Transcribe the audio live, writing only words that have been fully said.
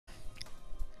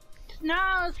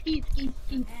No, ski.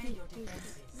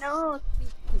 No,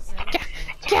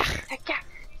 Yeah.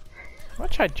 I'm gonna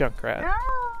try Junkrat. no.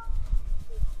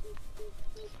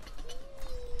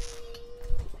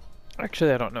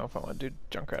 Actually, I don't know if I want to do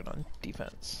Junkrat on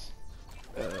defense.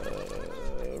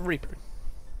 Reaper.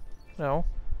 No.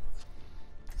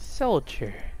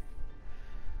 Soldier.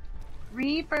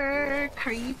 Reaper,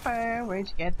 creeper, where'd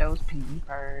you get those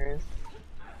peepers?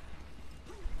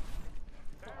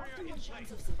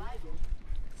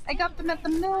 I got them at the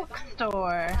milk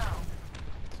store.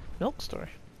 Milk store.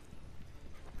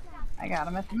 I got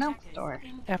them at the milk store.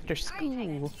 After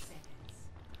school.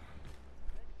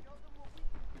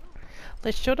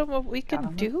 Let's show them what we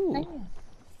can do.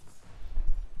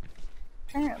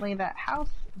 Apparently that house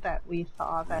that we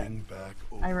saw that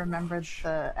I remembered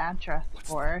the address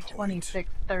for,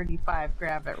 2635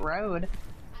 Gravett Road.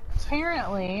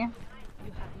 Apparently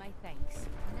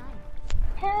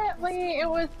it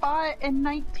was bought in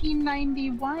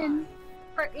 1991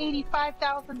 for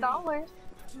 $85,000.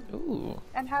 Ooh.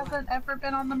 And hasn't ever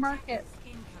been on the market.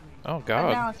 Oh god.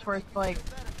 But now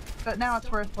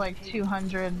it's worth like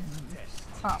 200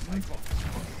 something.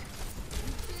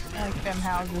 Like them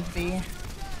houses be.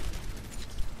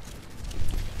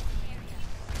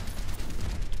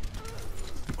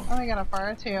 Oh, I got a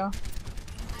fire too.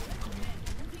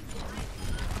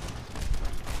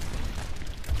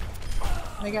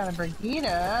 They got a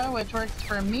Brigida, which works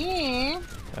for me.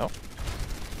 Oh.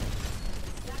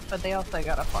 But they also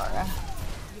got a Farah.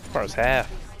 Farah's half.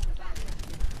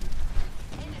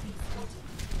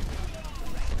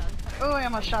 Oh, I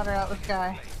almost shot her out the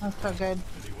sky. That's so good.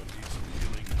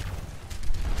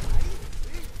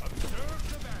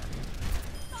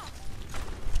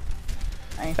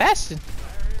 Nice. Bastion!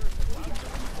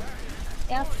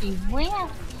 Yasty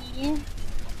wassy.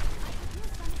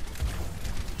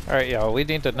 Alright, y'all, we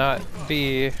need to not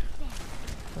be in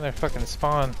their fucking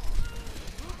spawn.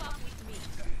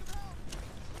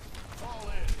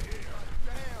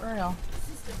 For real.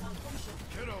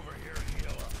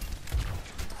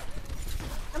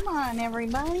 Come on,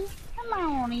 everybody. Come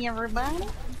on, everybody.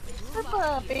 What's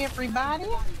up, everybody?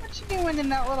 What you doing in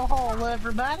that little hole,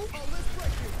 everybody?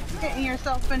 Getting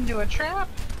yourself into a trap.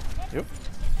 Yep.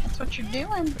 That's what you're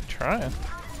doing. I'm trying.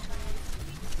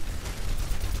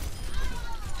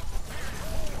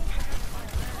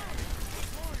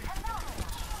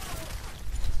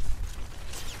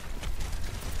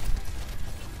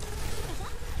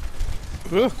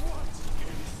 Ugh.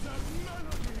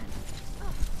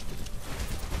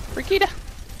 Brigida!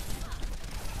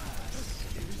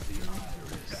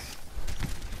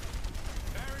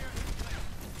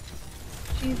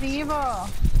 She's evil.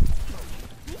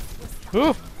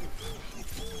 Ooh.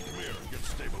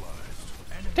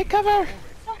 Take cover!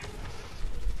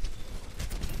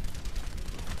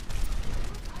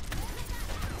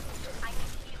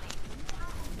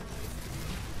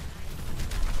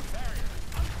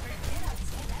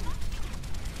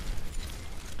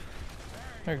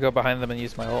 I'm gonna go behind them and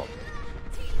use my ult.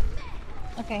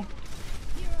 Okay.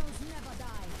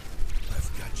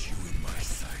 I've got you in my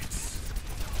sights.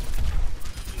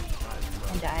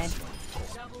 I died.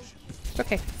 It's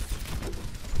okay.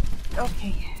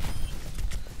 Okay.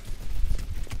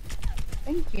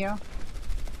 Thank you.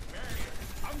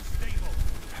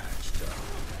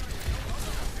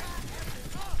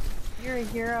 You're a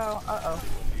hero. Uh-oh.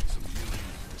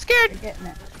 Scared! You're getting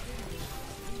it.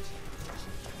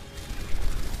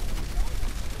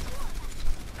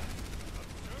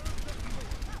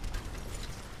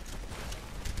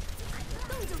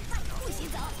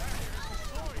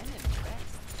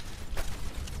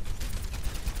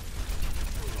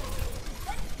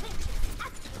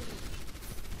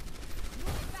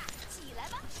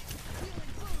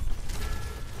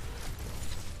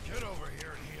 Get over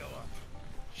here and heal up.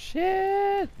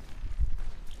 Shit!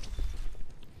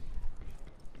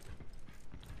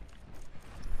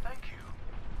 Thank you.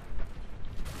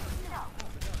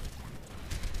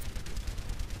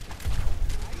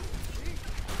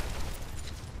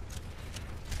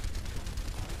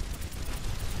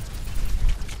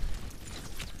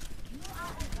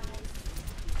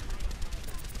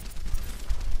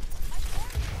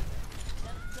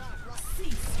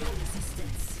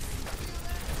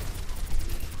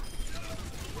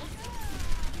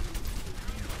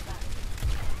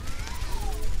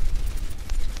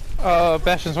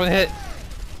 Bastion's one hit.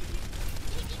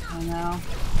 I know.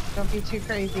 Don't be too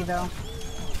crazy though.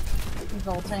 He's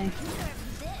ulting.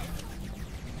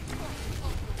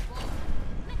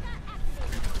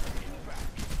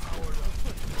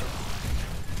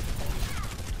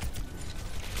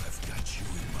 I've got you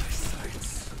in my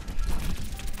sights.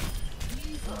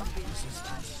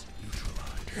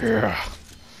 Yeah.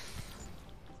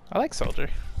 I like Soldier.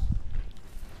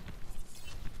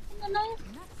 Isn't it nice?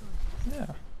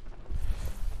 Yeah.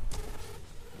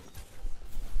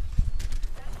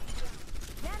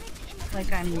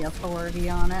 Like I'm the authority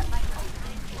on it.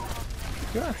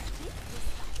 Sure.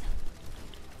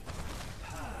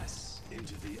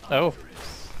 Oh.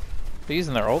 They're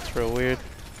using their ults real weird.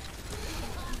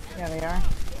 Yeah, they are.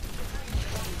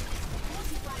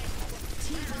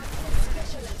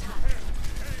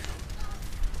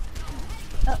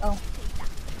 Uh-oh.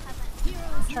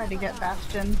 Tried to get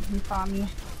Bastion. He saw me.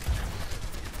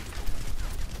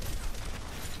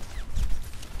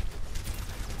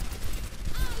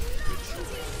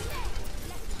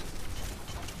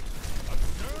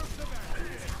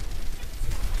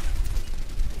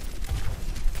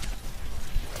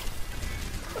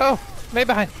 Oh, May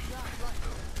behind.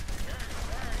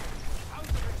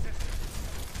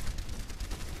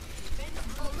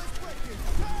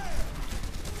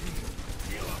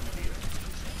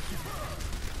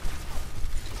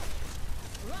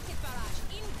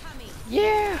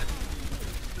 Yeah.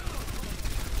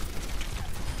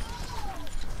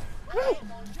 Woo.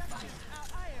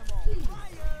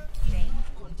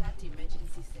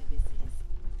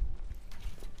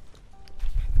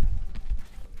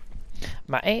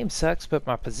 My aim sucks, but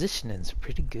my positioning's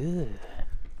pretty good.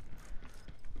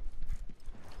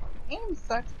 Aim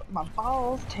sucks, but my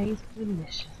balls taste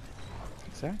delicious.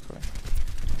 Exactly.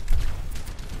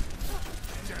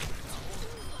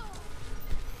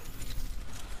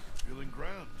 Feeling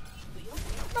grand.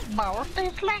 The balls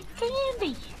taste like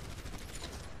candy.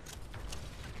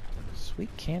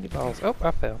 Sweet candy balls. Oh,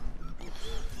 I fell.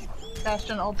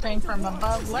 Bastion ulting from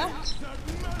above left.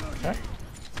 Okay.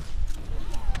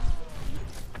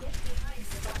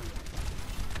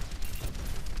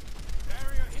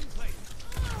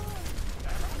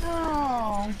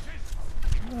 No.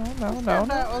 No, Who no, said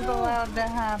that no, was no. allowed to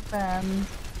happen?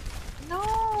 No.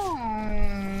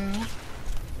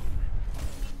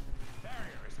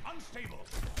 Barrier is unstable.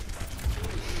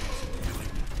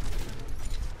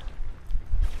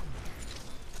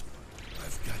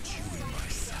 I've got you in my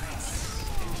sights.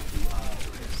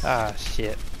 Ah,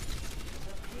 shit.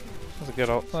 That was a good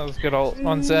ult. That was a good ult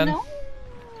on Zen. No.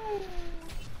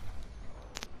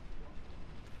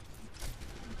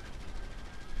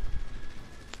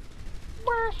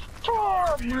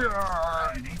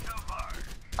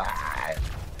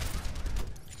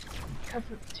 Because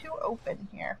it's too open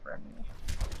here for me.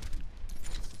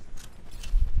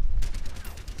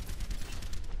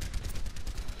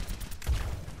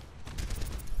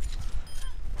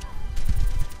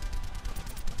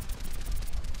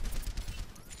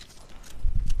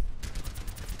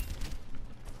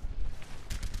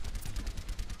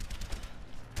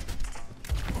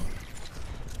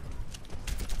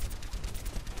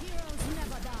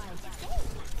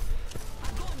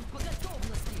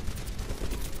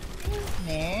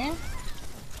 Me.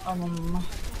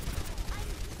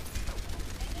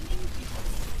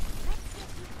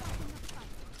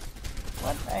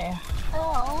 What the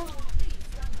hell?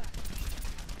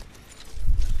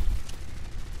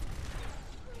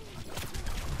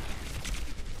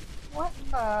 What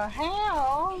the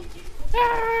hell?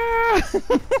 Ah!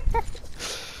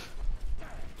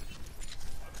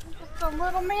 Just a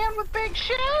little man with big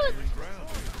shoes.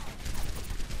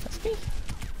 That's me.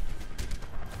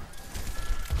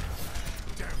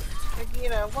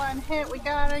 Vegeta, one hit, we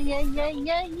got her, yay, yay,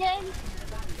 yay, yay! Yay, yay,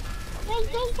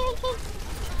 yay, yay!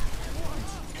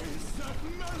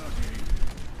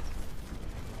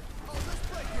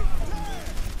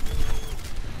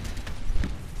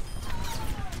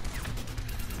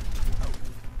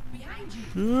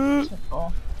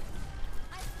 Beautiful.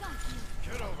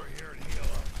 Get over here and heal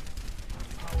up.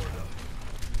 Powered up.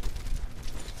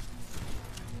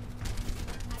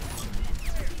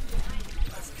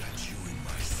 I've got you in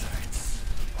my sights.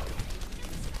 I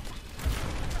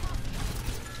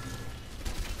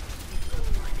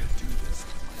can do this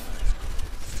with my eyes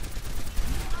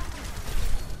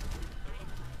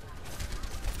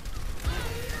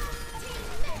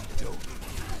closed.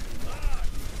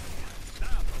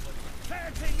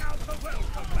 Taking out the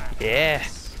welcome back. Yeah.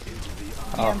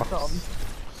 Cancelled.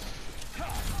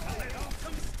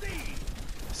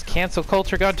 Has cancel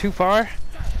culture gone too far?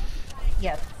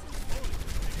 Yes.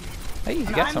 Hey, you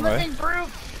And got I'm somewhere. living proof!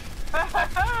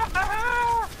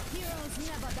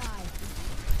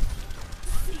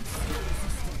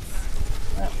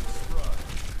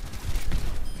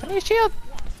 I need a shield.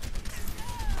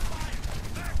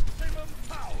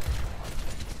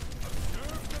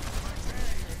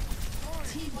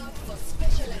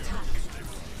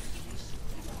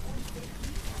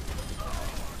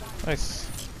 Nice.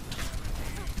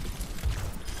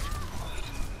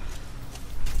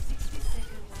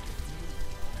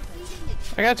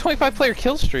 I got a 25 player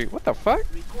kill streak. What the fuck?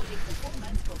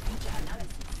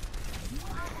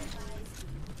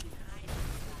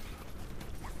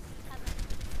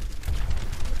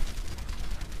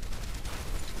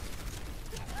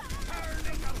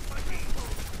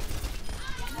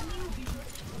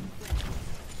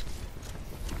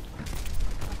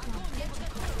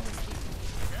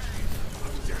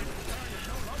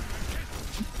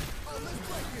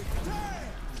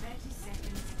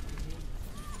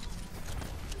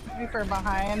 Reaper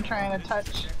behind trying to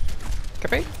touch.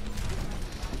 Copy.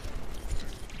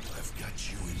 I've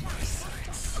got you in my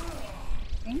sights.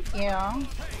 Thank you.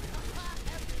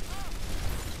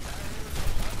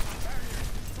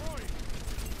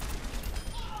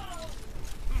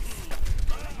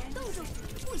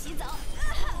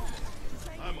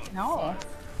 No.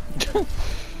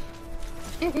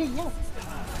 Yes.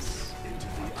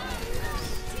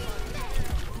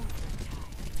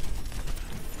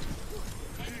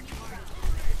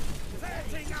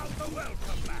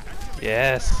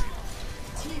 Yes.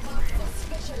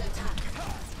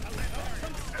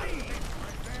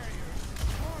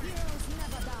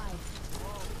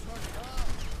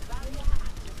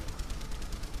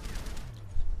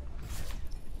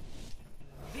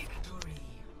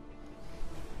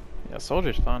 Yeah,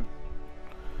 soldier's fun.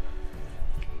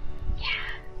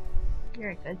 You're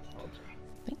a good soldier.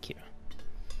 Thank you.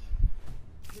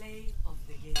 Play of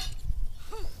the game.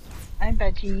 I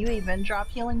bet you even drop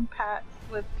healing packs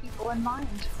with people in mind.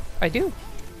 I do.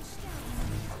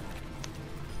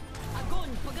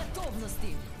 Огонь по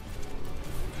готовности.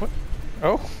 What?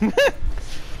 Oh.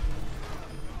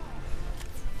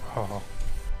 Oh.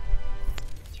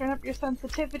 Turn up your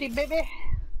sensitivity, baby.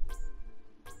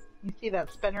 You see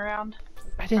that spin around?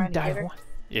 I didn't die once.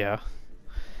 Yeah.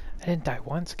 I didn't die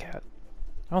once, Cat.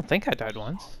 I don't think I died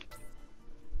once.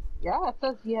 Yeah, it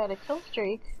says you had a kill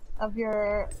streak of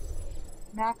your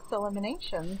max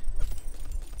elimination.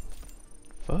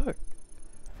 Fuck.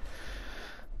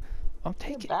 I'll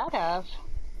take What'd it. that have?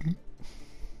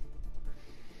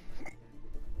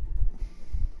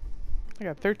 I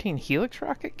got 13 Helix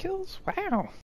rocket kills? Wow.